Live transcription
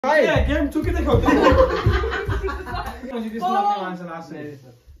काय गेम चुकीचं खेळतोय म्हणजे दिसणार नाही माणसाला असं नाही दिसत.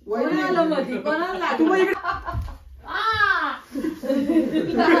 कोणाला मध्ये कोणाला तू मग इकडे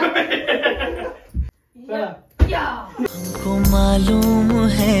को मालूम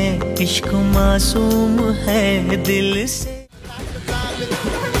है इश्क मासूम है दिल से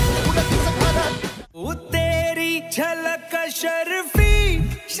वो तेरी झलक शर्फी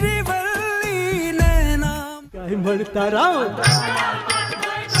श्रीवल्ली नैना काय म्हणता राव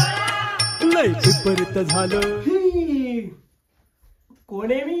लय विपरीत झालं.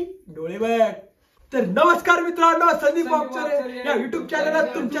 कोण आहे मी डोळे बघ. तर नमस्कार मित्रांनो, संदीप वाकचौरे या युट्यूब चॅनलला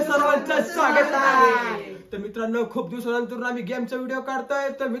तुमच्या सर्वांचं स्वागत आहे. तर मित्रांनो, खूप दिवसानंतर आम्ही गेमचा व्हिडिओ काढतोय.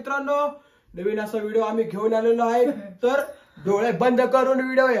 तर मित्रांनो, नवीन असा व्हिडिओ आम्ही घेऊन आलेलो आहे. तर डोळे बंद करून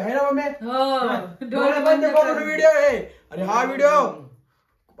व्हिडिओ आहे ना मम्मी? डोळे बंद करून व्हिडिओ आहे. आणि हा व्हिडिओ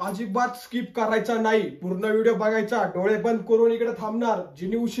अजिबात स्किप करायचा नाही, पूर्ण व्हिडिओ बघायचा. डोळे बंद करून इकडे थांबणार.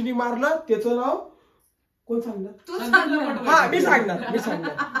 जिने उशिनी मारलं त्याचं नाव कोण सांगणार? हा मी सांगणार.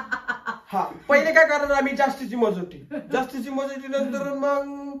 हा पहिले काय करणार आम्ही? जास्तीची मजुरी नंतर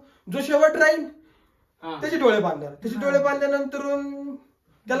मग जो शेवट राहील त्याचे डोळे बांधणार. त्याचे डोळे बांधल्यानंतर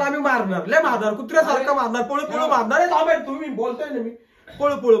त्याला आम्ही मारणार, लय मारणार, कुत्र्यासारखं मारणार, पळू मारणार. तुम्ही बोलताय ना, मी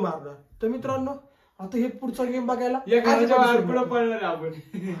पळू मारणार. तर मित्रांनो, आता हे पुढचा गेम बघायला पळणार आपण.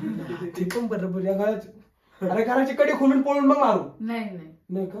 ते पण बरोबर या घराची कडी खोलून पळून मग मारू.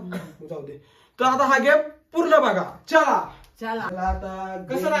 नाही का? जाऊ दे. तर आता हा गेम पूर्ण बघा. चला आता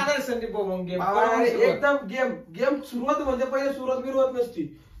कसं राहणार संदीप मग गेम? एकदम गेम सुरुवात म्हणजे पहिले सुरुवात नसती.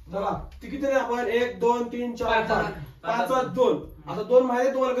 चला ती किती आपण 1 2 3 4 5 2. आता 2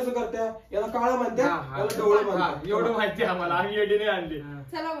 माहिती तुम्हाला कसं करत्या? याला काळं म्हणत्या, याला डोळे म्हणतात. एवढं माहिती आम्हाला, आम्ही एडी नाही आणली.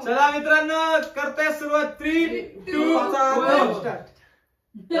 चला मित्रांनो, करताय सुरुवात. 3 2 1 स्टार्ट.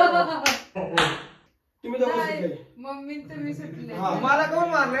 तुम्ही दोघं सुटले. मम्मी तुम्ही सुटले. मला कोण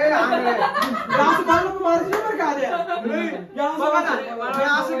मारले?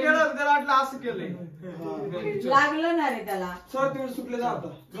 असं केलं त्याला वाटलं असं केलंय. लागलं ना रे त्याला. सर तुम्ही सुटले जा आता.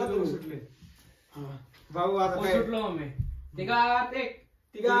 सुटले भाऊ. आता काय सुटलो मम्मी? तिघात एक.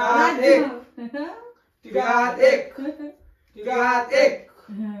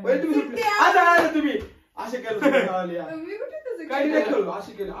 पहिले तुम्ही सुटले. आता तुम्ही असे केलं. काय नाही केलं,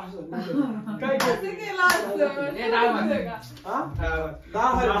 असे केलं. असं काय केलं?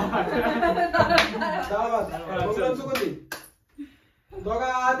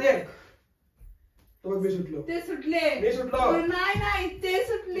 दोघात एक. मी सुटलो. ते सुटले. मी सुटलो. नाही ते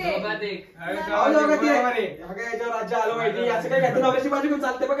सुटले. राज्य आलं पाहिजे. असं काय घ्यायचं? नवऱ्याची बाजू घेऊन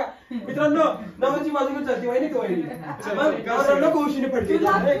चालते बघा मित्रांनो. नवऱ्याची बाजू घेऊन चालते माहिती का? नको उशिनी पडते.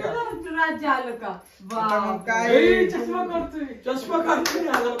 राज्य आलं का? काय चष्मा काढतोय.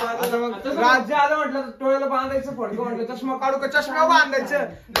 राज्य आलं म्हटलं टोळ्याला बांधायचं. फडकं म्हटलं चष्मा काढू का? चष्मा बांधायचं.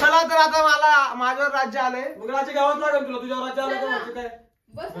 चला तर आता मला माझ्यावर राज्य आलंय. मग राज्य गावात लागेल तुला. तुझ्यावर राज्य आलं का? काय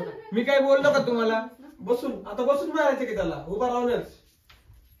मी काय बोललो का तुम्हाला? बसून आता बसून मारायचं की त्याला? उभा राहूनच.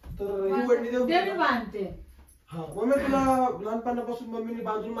 तर ही वडणी देऊ बांधते. हा मम्मी, तुला लहानपणापासून मम्मीने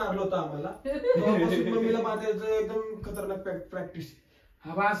बांधून मारलं होतं आम्हाला. मम्मीला बांधायचं एकदम खतरनाक प्रॅक्टिस.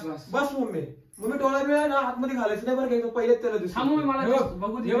 बस मम्मी डोळा वेळा ना आतमध्ये घालायचं नाही बरं का? पहिलेच त्याला दिसत.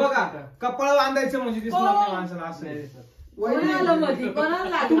 हे बघा, कपाळ बांधायचं म्हणजे दिसणार नाही माणसाला. असं नाही दिसत.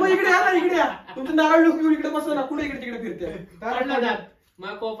 तुम्ही इकडे या ना, इकडे या. तुमचं नारळ लोक इकडे बसवा ना. कुठे इकडे तिकडे फिरते?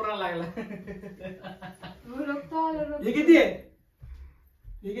 मला कोपरा लागला. हे किती आहे?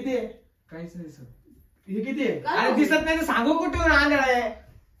 काहीच नाही दिसत. हे किती आहे? अरे दिसत नाही तर सांगू कुठे आंधळ आहे?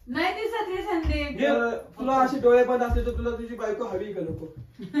 नाही दिसत रे संदीप. तुला असे डोळे बंद असले तर तुला तुझी बायको हवी का नको?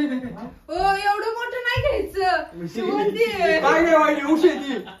 एवढं मोठं नाही घ्यायचं. काय नाही वाईट उशी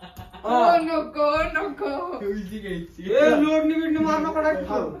ती. नको लोडणी बिडणी मारणं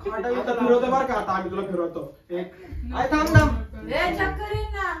फिरवतो बरं का? आता आम्ही तुला फिरवतो. थांब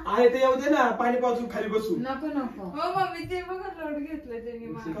आहे ते येऊ दे ना. पाणी पाजून खाली बसू. नको मम्मी ते बघा लोड घेतलं त्यांनी.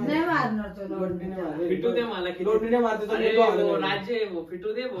 नाही मारणार तो लोड. फिटू दे मला. लोडणी नाही मारते. राज्य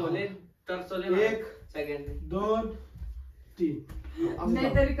फिटू दे बोले तर 1 2 3.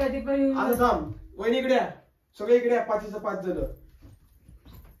 नाही तरी कधी पण. आता थांब. वहिनी इकडे या. सगळे इकडे या. 5 जण.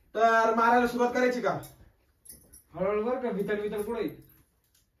 तर मारायला सुरुवात करायची का? हळूहळू बर का? भीतर कुठे?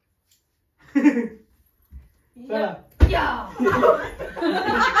 चला.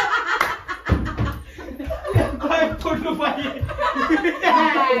 काय फोडलो पाहिजे?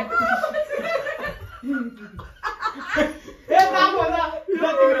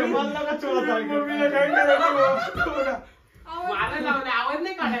 आवाज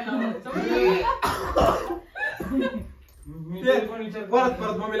नाही काढायला.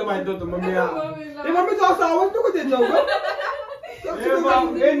 परत मम्मीला माहित होतं. मम्मी तू असा आवाज नको देत जाऊ.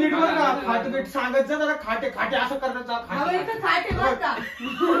 नीट बघ ना खाटे भेट सांगत जा जरा खाटे खाटे असं करण्याचा अहो, इथं खाटे बघ का?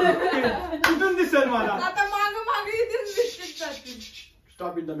 कुठून दिसेल मला आता मागे इथेच बिस्किट जातील.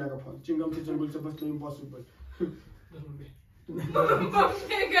 स्टॉप इन द मेगाफोन चिंगमचे जंगलचं बसणं इम्पॉसिबल.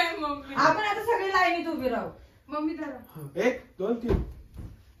 मम्मी काय मम्मी? आपण आता सगळे लाईनीत उभे राहू. मम्मी धरा. 1 2 3.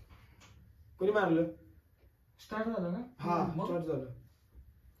 कोणी मारलं? स्टार्ट झालं ना हा स्टार्ट झालं.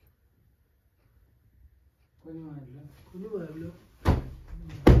 कोणी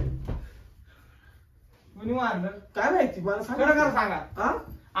मारलं काय माहिती मला सांग. खरं खरं सांगा हा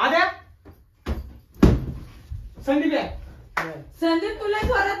आद्या संदीप आहे. संदीप तुला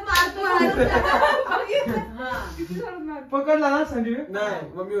जोरात मारतो. पकडला ना संदीप नाही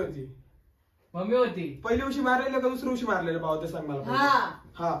मम्मी होती. मम्मी होती. पहिल्या दिवशी मारलेलं का दुसऱ्या दिवशी मारलेलं भाऊ ते सांग मला पहिले. हा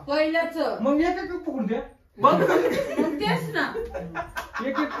हा पहिलंच. मग एक एक पकडून द्या मग मग तेच ना.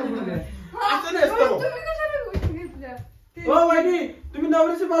 एक एक पकडून द्या असं नाही असतं. तुम्ही कशाला गोष्टी घेतल्या? हो वहिनी तुम्ही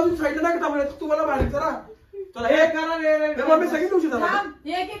नवऱ्याच्या बाजून साईडला नका थांबले तुम्हाला मारायचं जरा. चला हे एक करा तर मम्मी सगळी दिवशी जरा थांब,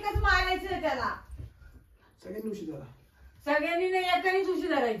 एक एकच मारायचं त्याला. सगळ्यांनी दिवशी जरा. सगळ्यांनी नाही एकाने उशी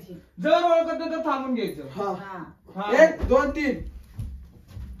धरायची. जर ओळखत तर थांबून घ्यायचं हा हा. हा. 1 2 3.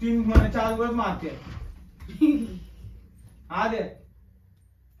 3 मला 4 वर मारते आद्या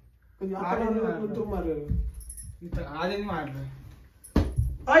तो मारलेलं. इथं आद्याने मारलं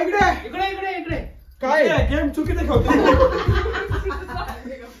इकडे इकडे इकडे इकडे. काय गेम चुकीचं खेळतोय.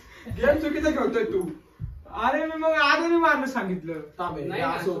 गेम चुकीचं खेळतोय तू. अरे मी मग आद्याने मारलं सांगितलं थांबे नाही,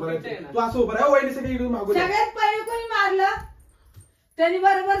 असं उभं चुकीचं आहे राहायचं. ना. तू असं उभं राहा वहिनी सगळी इकडून मागून ये. सगळ्यात पहिले कोणी मारलं त्यांनी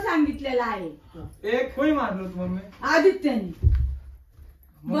बरोबर सांगितलेलं आहे. एक कोणी मारलं होतं मम्मी आदित्यने.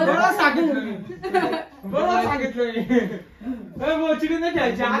 बरोबर सांगितलं मी. बरोबर सांगितलं मी. चिडी नाही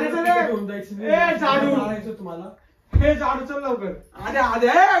खेळायची आद्या घेऊन जायची ए झाडू मारायचं तुम्हाला. हे झाडू चल लवकर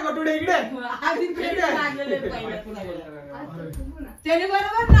आद्या गटुडे इकडे. आदित्यने मारलेलं पहिलं. त्याने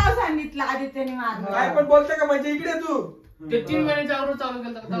बरोबर नाव सांगितलं आदित्यने मारलं. काय पण बोलते का म्हणजे इकडे तू. ते 3 महिन्याच्या अगोदर चालू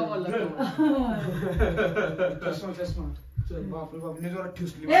केलं तेव्हा बोलला. चष्मा चष्मा चल बापरे बापरे जोरात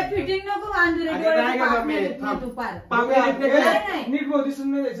ठुसली हे फिटिंग नको बांधू रे. अरे डोळे नाही का पाप मम्मी? नाही देत थांब. तू पार. पापे नीट नाही नाही, करायचं. नाही. नीट भाऊ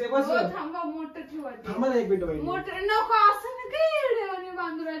दिसून नाही द्यायचं बस थांबा मोठं ठेवायचं. थांबा ना एक मिनिट वहिनी. मोठं नको असं ना काही येड्यावानी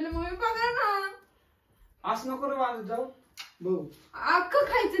बांधून राहिलं मम्मी बघा ना. असं नको रे वाजत जाऊ भाऊ अख्खं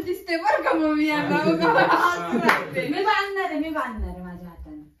खायचं दिसते बरं का मम्मी आता बघा, असं राहते. मी बांधणार आहे माझ्या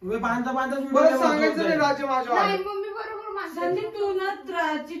हाताने. तुम्ही बांधता बांधता बरं सांगायचं नाही राज्य माझ्या नाही मम्मी बरोबर मानते. संदीप तू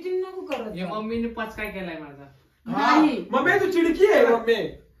ना चिटिंग नको करत हे मम्मीने 5 काय केलाय माझा. नाही. मम्मी तू चिडकी आहे मम्मी.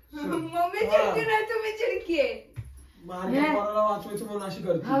 मम्मी चिडकी नाही तुम्ही चिडकी आहे. माझ्या पोराला वाचवायचं म्हणून अशी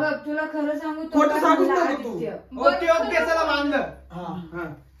करते. हा बघ तुला खरं सांगू तो खोटं सांगूच बांधला नको तू. आदित्य. ओके ओके चला बांधलं हा हा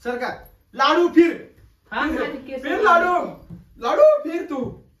सर का लाडू फिर हा फिर लाडू लाडू फिर तू.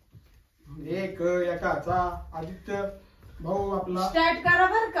 एक एकाचा आदित्य भाऊ आपला. स्टार्ट करा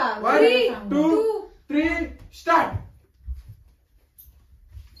बर का. 1 2 3 स्टार्ट.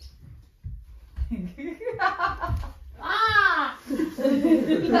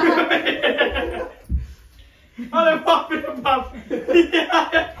 अरे बाप रे बाप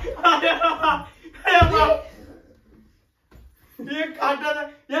अरे बाप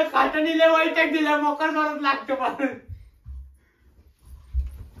या खाटाने लय वाईट दिल्या मोकार जोरात लागतं पण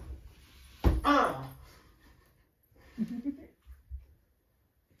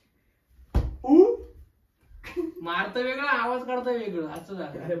मारतं वेगळं आवाज काढतं वेगळं असं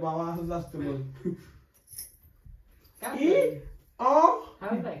झालं. अरे बाबा असंच असतं बोल. काय?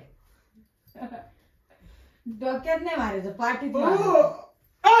 हा काय? डोक्यात नाही मारायचं पाठीत ओ मारायचं.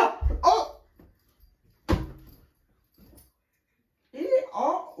 ओ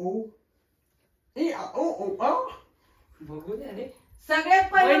बघू दे रे. सगळ्यात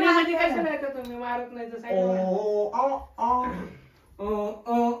पहिले वहिनीमध्ये मारायचं. कशाला येतं तुम्ही मारत नाही तर साईडला.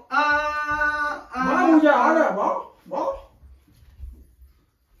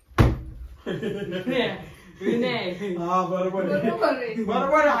 विनय. हा बरोबर आहे. बरोबर आहे.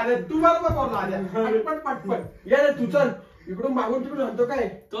 बरोबर आहे. तू बरोबर बोलला आल्या. पटपट पटपट या रे तू चल इकडून मागून तिकडून म्हणतो काय.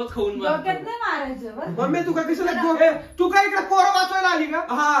 तोच खाऊन डोक्यात मारतो. नाही मारायचं बरं. मम्मी तू काय कशाला तू काय इकडे पोरं वाचवायला आली का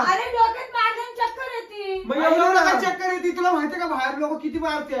हा अरे डोक्यात मारल्याने चक्कर येते. मग एवढं एवढं काय काय चक्कर येते तुला माहितीये का बाहेर लोक किती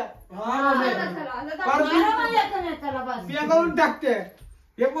मारत्या हा मम्मी. चला, चला, आता फार मारा मग एका नेत्याला बस. करून टाकते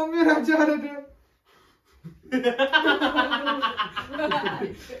हे मम्मी राज्य आलं ते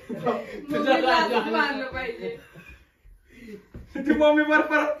मम्मीला आधीच मारलं पाहिजे. ती मम्मी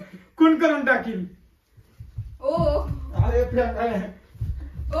बरोबर खून करून टाकील ओ अरे लागन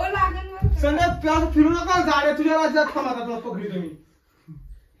बरं का? संध्यात प्याज फिरू नका झाडे तुझ्या राज्यात थांबा तुला पकडी तुम्ही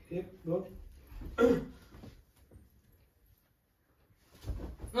 1 2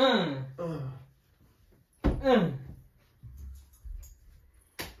 हं.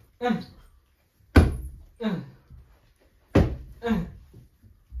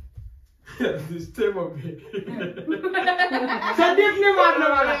 दिसते मम्मी. संदीपने मारलं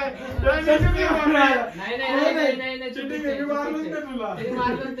मला. संदीपने मारलं. नाही चिटिंग आहे, मी मारलंच नाही तुला. ते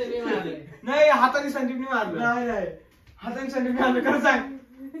मारलं ते मी मारलंय. नाही हाताने संदीपने मारलं. नाही हाताने संदीपने मारलं. खरं सांग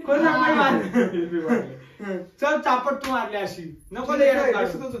कोण मारलं. चल चापट तू मारली अशी नको लय येडं काढू.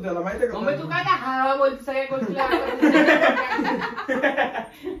 दिसतच होतं त्याला माहितीये का मम्मी तू काय ना हा बोलते सगळ्या गोष्टीला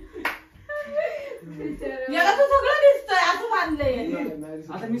याला तर सगळं दिसतंय असं बांधलंय नाही, नाही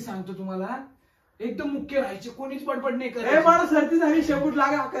दिसत. आता मी सांगतो तुम्हाला एकदम मुख्य राहायचे कोणीच बडबड नाही ए करायचं. मला सर्दी झाली शेपूट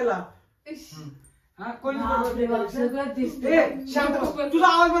लागा हाकायला. हा कोणीच बापरे बडबड नाही बाप, करायचं. सगळं ए दिसतंय. शांत बस. तुझा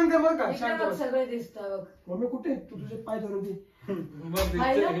आवाज बंद कर बरं का. इकडे शांत बघ, बस. सगळं दिसतं बघ. मम्मी कुठे तू तुझे पाय धरून दे.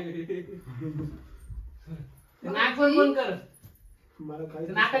 नाक पण बंद कर. मला काय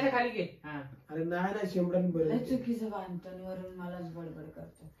नाकाच्या खाली घे. हा. अरे नाही शेंबडा लय बरं. चुकीचं बांधतो आणि वरून मलाच बडबड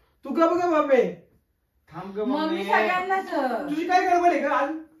करतो. तू का बघा मम्मी. थांब ग मग मी मम्मी. सगळ्यांनाच तुझी काय गडबड आहे का आज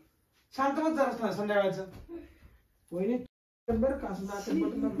शांत बस जरा संध्याकाळचं. वहिनी बरं का असं नाटक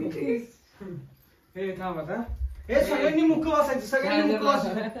बटन नको. हे थांब आता. हे सगळ्यांनी मुख वाचायचं. सगळ्यांनी मुख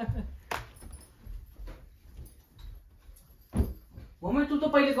वाचायचं. मम्मी तू तर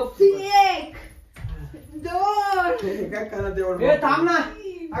पहिले गप्प. 1 2 हे काय करा तेवढं. ए थांब ना.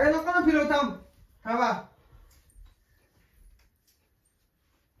 अगं नको ना फिरव थांब. थांबा.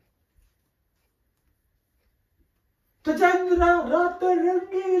 चंद्रा रात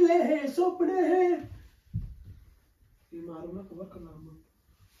रंगीले स्वप्न है. मारू ना खबर करणार मग.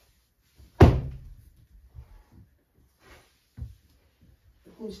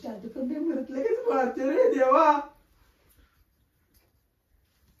 गोष्ट आता कमी म्हणत लगेच मारते रे देवा.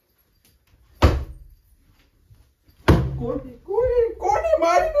 कोणी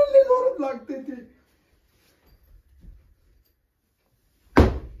मारी नल्ले जोरात लागते ते.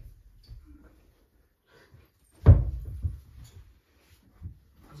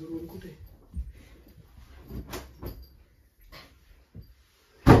 अजून कुठे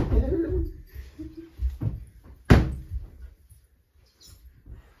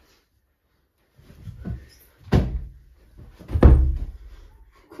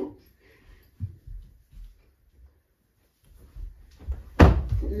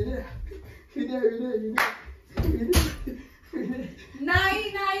नाही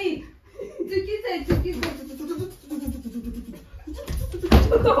नाही चुकीच आहे चुकीच आहे.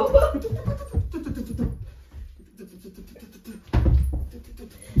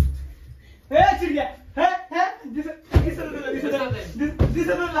 हे चिडक्या. हे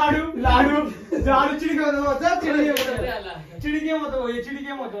दिसत लाडू चिडके होतो.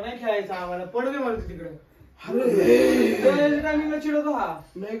 चिडके होतो नाही खेळायचं आम्हाला. पडू दे मला तिकडे. टायमिंगला चिडवतो हा.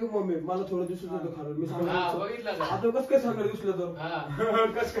 नाही ग मम्मी मला थोडं दिसत होतं खाली. मी हा, सांगणार बघितलं का? आता कसं काय सांगणार दिसलं तर. हा.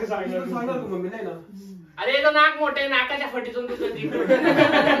 कस काय सांगणार सांगणार का मम्मी नाही ना. अरे तो नाक मोठे नाकाच्या फटीतून दुसरं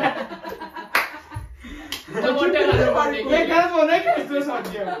हे खरंच हो, नाही खेळायचं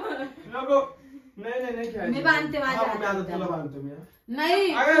साध्य. नको. नाही मी खेळायचं. बांधते माझ्या हा, मम्मी आता तुला हातात. बांधतो मी.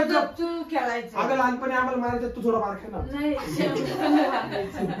 नाही अगं, तू गपचूप अगं खेळायचं. लहानपणी आम्हाला मारायचं तू थोडा मार खा ना. नाही शेवटी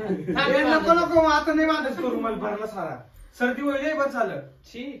बांधायचं. हे नको आता नाही बांधायच करू मला भरला सारा. सर्दी होईल पण चालेल.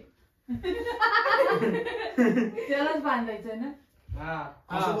 त्यालाच बांधायचं ना.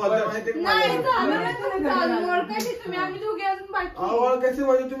 असं बोलताय माहितीये का नाही मला? झालं ना तुम्ही चालू ओळखायची तुम्ही आम्ही दोघे अजून बाकी. आवळ कशी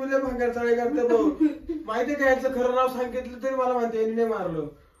म्हणजे तुम्ही लय भांगार चाळे करते भाऊ. माहितीये का याचं खरं नाव सांगितलं तरी मला माहिती यांनी नाही मारलं.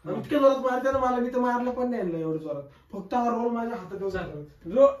 आणि इतक्या जोरात मारते ना मला. मी तर मारलं पण नाही यांना एवढं जोरात. फक्त हा रोल माझ्या हातात होता.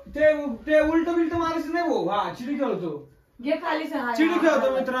 ते उलट बिलट मारायचं नाही भाऊ. हा चिडी खेळतो. घे खाली सहा. चिडी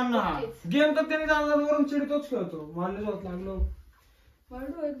खेळतो मित्रांनो. हा गेम तर त्याने वरून चिडतोच खेळतो. मारलं जात लागलो. मला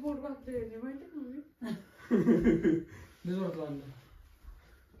डोळ्यात बोट घातले माहिती का मम्मी? जोरात लागलं.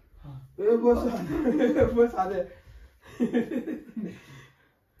 ए, बस आले.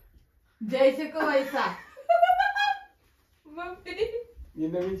 जैसे को वैसा. मम्मी ही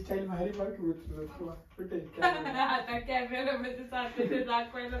नवीन स्टाईल भारी बघ कुठे. आता कॅमेरामध्ये सारखं ते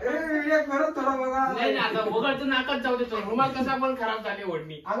दाखवायला खरंच थोडा बघा. नाही ना आता वगळचं नाकात जाऊ देतो. रुमाल कसा पण खराब झाली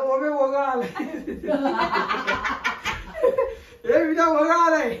ओढणी. अगं मम्मी वगळ आलाय. ए विजा वगळ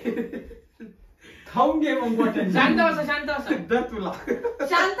आलाय. खाऊन घे मग बटन. शांत बसा दर तुला.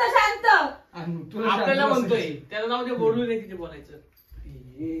 शांत शांत. आपल्याला म्हणतोय त्याला जाऊ दे. बोलू नाही तिथे बोलायचं.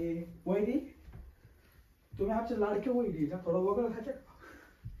 वहिनी तुम्ही आमचे लाडके वहिनी ना थोडं वगळ खायचं.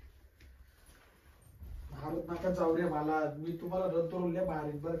 भारत नाका जाऊ रे मला. मी तुम्हाला रद्द रोवल्या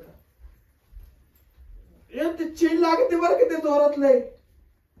बाहेर बरं का. ए ते चेन लागते बरं का ते जोरात लय.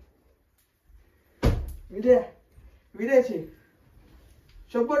 विद्याची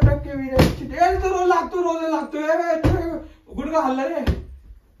 100% विद्याची. रोल लागतो गुडगा हल्ला रे.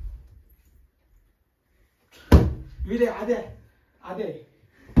 विले आदे आदे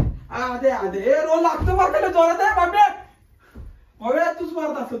आदे आदे ए रोल लागतो मारकाला जोरात आहे बाबे बाबे तूच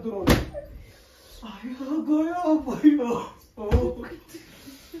मारत असतो तू रोल आयो गयो बायो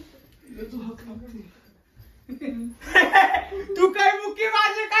तू काय मुकी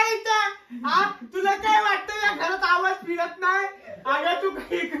माझे काय इथं हा तुला काय वाटतं या घरात आवाज फिरत नाही अगं तू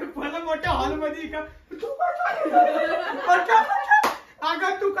काही मला मोठ्या हॉल मध्ये का तू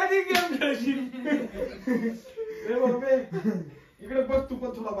अगं तू कधी गेम खेळशील ए बाबे इकडे बस तू पण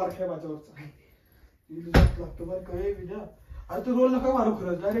तुला बारक्या माझ्यावरचा लागतो बरं काय विद्या अरे तू रोल नका मारू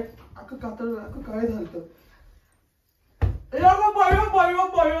खरंच डायरेक्ट अख्खं कातळ अख्खं काय झालं ए अगं बायो बायो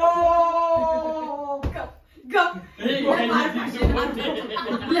बायो गप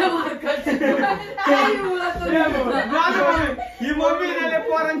ही मम्मी ना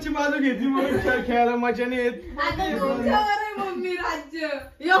पोरांची बाजू घेतली म्हणून खेळ खेळायला मजा नाही येत आता तुमच्यावर आहे मम्मी राज्य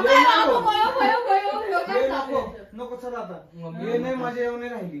यो काय बाबू, भयो, भयो, भयो, यो काय बाबू? नको चला आता हे नाही मजा येऊन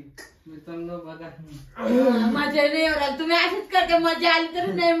राहिली मित्रांनो बघा मजा नाही एवढा तुम्ही अशीच करते मजा आली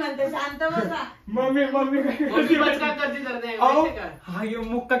तर नाही म्हणते शांत बसा मम्मी मम्मी काय मम्मी बस काय करते तर नाही माहिती का हा ये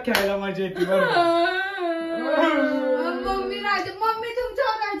मुक्का खेळायला मजा येते बरं मम्मी राज्य मम्मी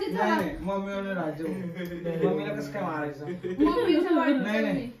तुमच्यावर राज्य नाही चला नाही मम्मीने राजा मम्मीला कसं काय मारायचं मम्मीचं वाटतं नाही,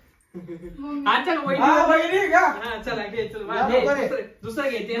 नाही. मम्मी. हा चल वहिनी हा बहिणी का हा चला घे चल या, नको रे. दुसरं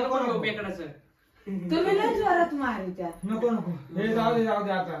घे ते नको घेऊ बेकडाचं तुम्ही नाही जोरात मारी त्या नको नको हे जाऊ दे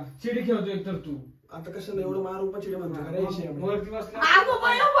आता चिडी खेळतो एकतर तू आता कसं एवढं मारून पण चिडे म्हणतो अरे शेम. वरती बसला आगो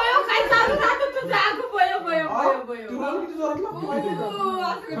बयो बयो काय चालू राहतं तुझं आगो बयो बयो बयो बयो तू रोल किती जोरात लागतो ओ,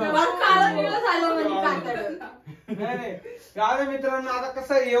 असं कसं? बरं काळं निळं झालं म्हणजे कातडं. नाही नाही जाऊ दे मित्रांनो आता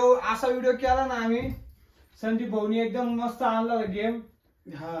कसं येऊ असा व्हिडिओ केला ना आम्ही संदीप भाऊनी एकदम मस्त आणला गेम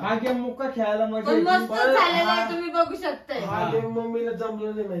हा गेम मुक्का खेळायला मजा पण येते. मस्त झालेला आहे तुम्ही बघू शकताय हा गेम मम्मीला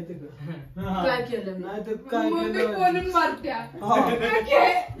जमलं नाही माहिती का हा. काय केलं मी? नाही तर काय मम्मी केलं कोणून मारत्या हा.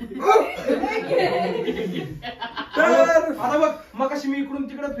 तर आता बघ मग कशी मी इकडून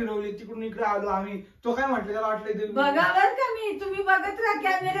तिकडे फिरवली तिकडून इकडे आलो आम्ही तो काय म्हटलं त्याला वाटलं ते- बघा बर का मी तुम्ही बघत राहा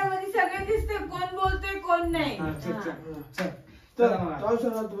कॅमेऱ्यामध्ये सगळे दिसते कोण बोलतोय कोण नाही हा, चल, चल, हा. चल. तर चला मग. जाऊ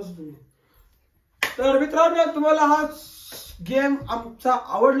शांत बसा तुम्ही. तर मित्रांनो तुम्हाला हा गेम आमचा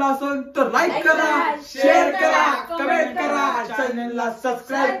आवडला असेल तर लाईक Like करा करा, शेअर share करा करा, कमेंट comment करा करा, चॅनलला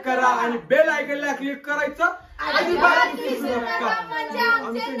सबस्क्राईब करा आणि बेल आयकॉनला क्लिक करायचं अजिबात अजिबात विसरू विसरू नका. नका म्हणजे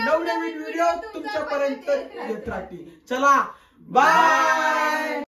आमचे नवनवीन व्हिडिओ तुमच्यापर्यंत येत राहतील चला बाय